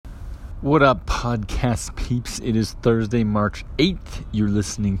What up, podcast peeps? It is Thursday, March 8th. You're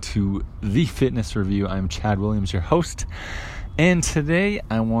listening to The Fitness Review. I'm Chad Williams, your host. And today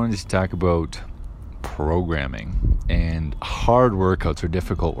I wanted to talk about programming and hard workouts or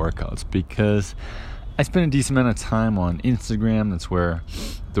difficult workouts, because I spend a decent amount of time on Instagram. That's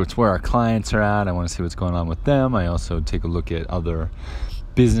where our clients are at. I want to see what's going on with them. I also take a look at other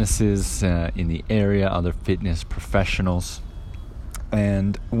businesses in the area, other fitness professionals.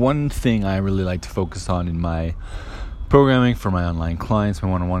 And one thing I really like to focus on in my programming for my online clients, my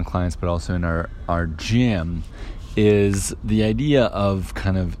one-on-one clients, but also in our gym, is the idea of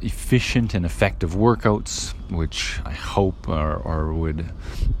kind of efficient and effective workouts, which I hope or would,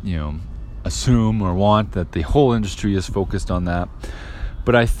 assume or want that the whole industry is focused on that.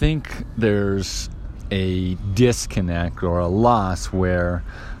 But I think there's a disconnect or a loss where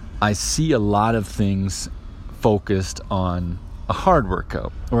I see a lot of things focused on a hard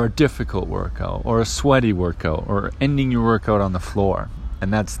workout or a difficult workout or a sweaty workout or ending your workout on the floor.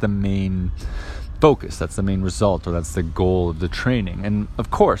 And that's the main focus, that's the main result, or that's the goal of the training. And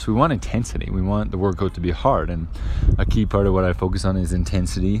of course, we want intensity. We want the workout to be hard. And a key part of what I focus on is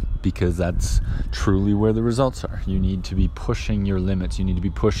intensity, because that's truly where the results are. You need to be pushing your limits. You need to be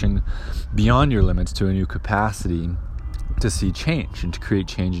pushing beyond your limits to a new capacity to see change and to create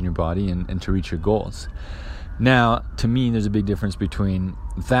change in your body and to reach your goals. Now, to me, there's a big difference between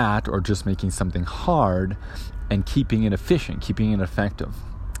that or just making something hard and keeping it efficient, keeping it effective.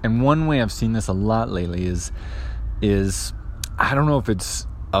 And one way I've seen this a lot lately is I don't know if it's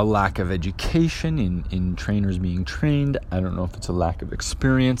a lack of education in trainers being trained. I don't know if it's a lack of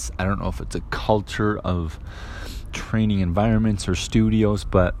experience. I don't know if it's a culture of training environments or studios,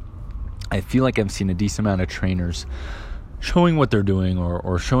 but I feel like I've seen a decent amount of trainers showing what they're doing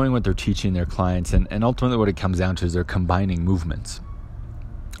or showing what they're teaching their clients, and ultimately what it comes down to is they're combining movements,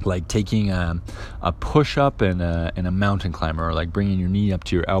 like taking a push-up and a mountain climber, or like bringing your knee up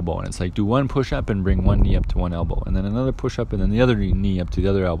to your elbow, and it's like do one push-up and bring one knee up to one elbow, and then another push-up and then the other knee up to the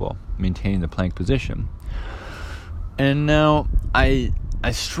other elbow, maintaining the plank position. And now I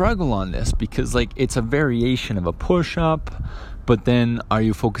struggle on this because it's a variation of a push-up. But then, are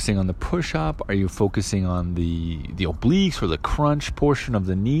you focusing on the push-up? Are you focusing on the obliques or the crunch portion of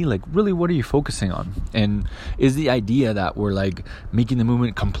the knee? Really, what are you focusing on? And is the idea that we're making the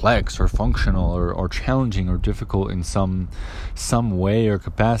movement complex or functional or challenging or difficult in some way or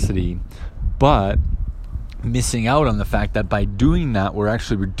capacity, but missing out on the fact that by doing that, we're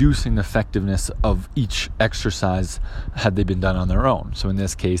actually reducing the effectiveness of each exercise had they been done on their own. So in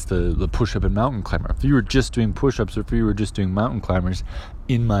this case, the push-up and mountain climber. If you were just doing push-ups or if you were just doing mountain climbers,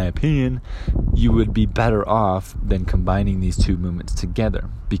 in my opinion, you would be better off than combining these two movements together.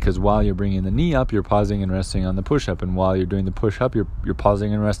 Because while you're bringing the knee up, you're pausing and resting on the push-up. And while you're doing the push-up, you're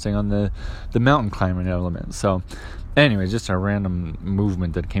pausing and resting on the mountain climbing element. So anyway, just a random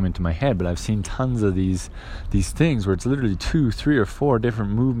movement that came into my head, but I've seen tons of these things where it's literally 2, 3, or 4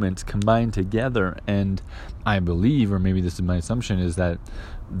 different movements combined together, and I believe, or maybe this is my assumption, is that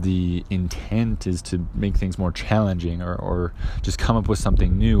the intent is to make things more challenging or just come up with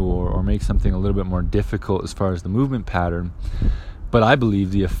something new or make something a little bit more difficult as far as the movement pattern. But I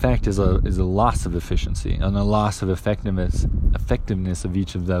believe the effect is a loss of efficiency and a loss of effectiveness of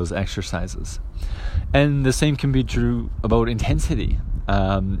each of those exercises. And the same can be true about intensity.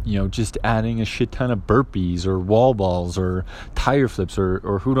 Just adding a shit ton of burpees or wall balls or tire flips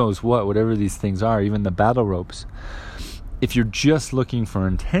or who knows whatever these things are, even the battle ropes. If you're just looking for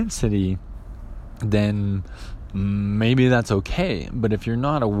intensity, then maybe that's okay. But if you're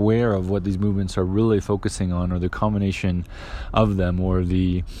not aware of what these movements are really focusing on, or the combination of them, or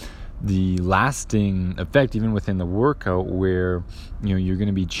the lasting effect even within the workout, where you're going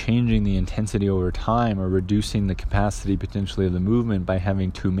to be changing the intensity over time or reducing the capacity potentially of the movement by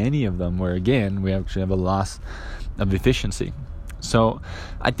having too many of them, where again we actually have a loss of efficiency. So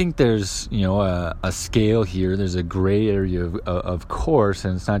I think there's a scale here. There's a gray area of course,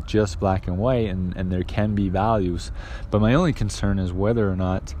 and it's not just black and white, and there can be values. But my only concern is whether or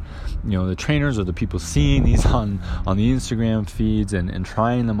not the trainers or the people seeing these on the Instagram feeds and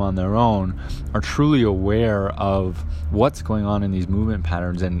trying them on their own are truly aware of what's going on in these movement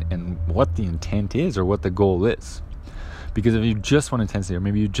patterns and what the intent is or what the goal is. Because if you just want intensity, or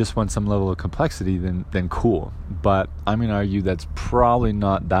maybe you just want some level of complexity, then cool. But I'm going to argue that's probably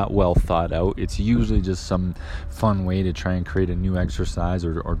not that well thought out. It's usually just some fun way to try and create a new exercise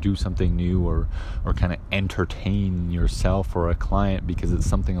or do something new or kind of entertain yourself or a client because it's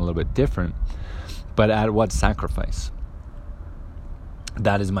something a little bit different. But at what sacrifice?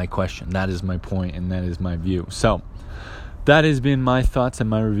 That is my question. That is my point, and that is my view. So that has been my thoughts and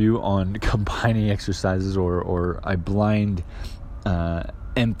my review on combining exercises or a blind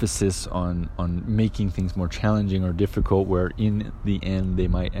emphasis on making things more challenging or difficult, where in the end they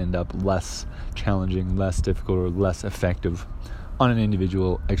might end up less challenging, less difficult, or less effective on an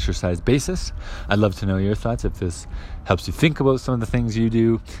individual exercise basis. I'd love to know your thoughts, if this helps you think about some of the things you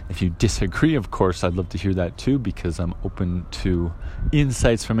do. If you disagree, of course, I'd love to hear that too, because I'm open to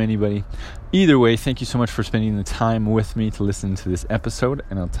insights from anybody. Either way, thank you so much for spending the time with me to listen to this episode,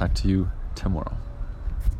 and I'll talk to you tomorrow.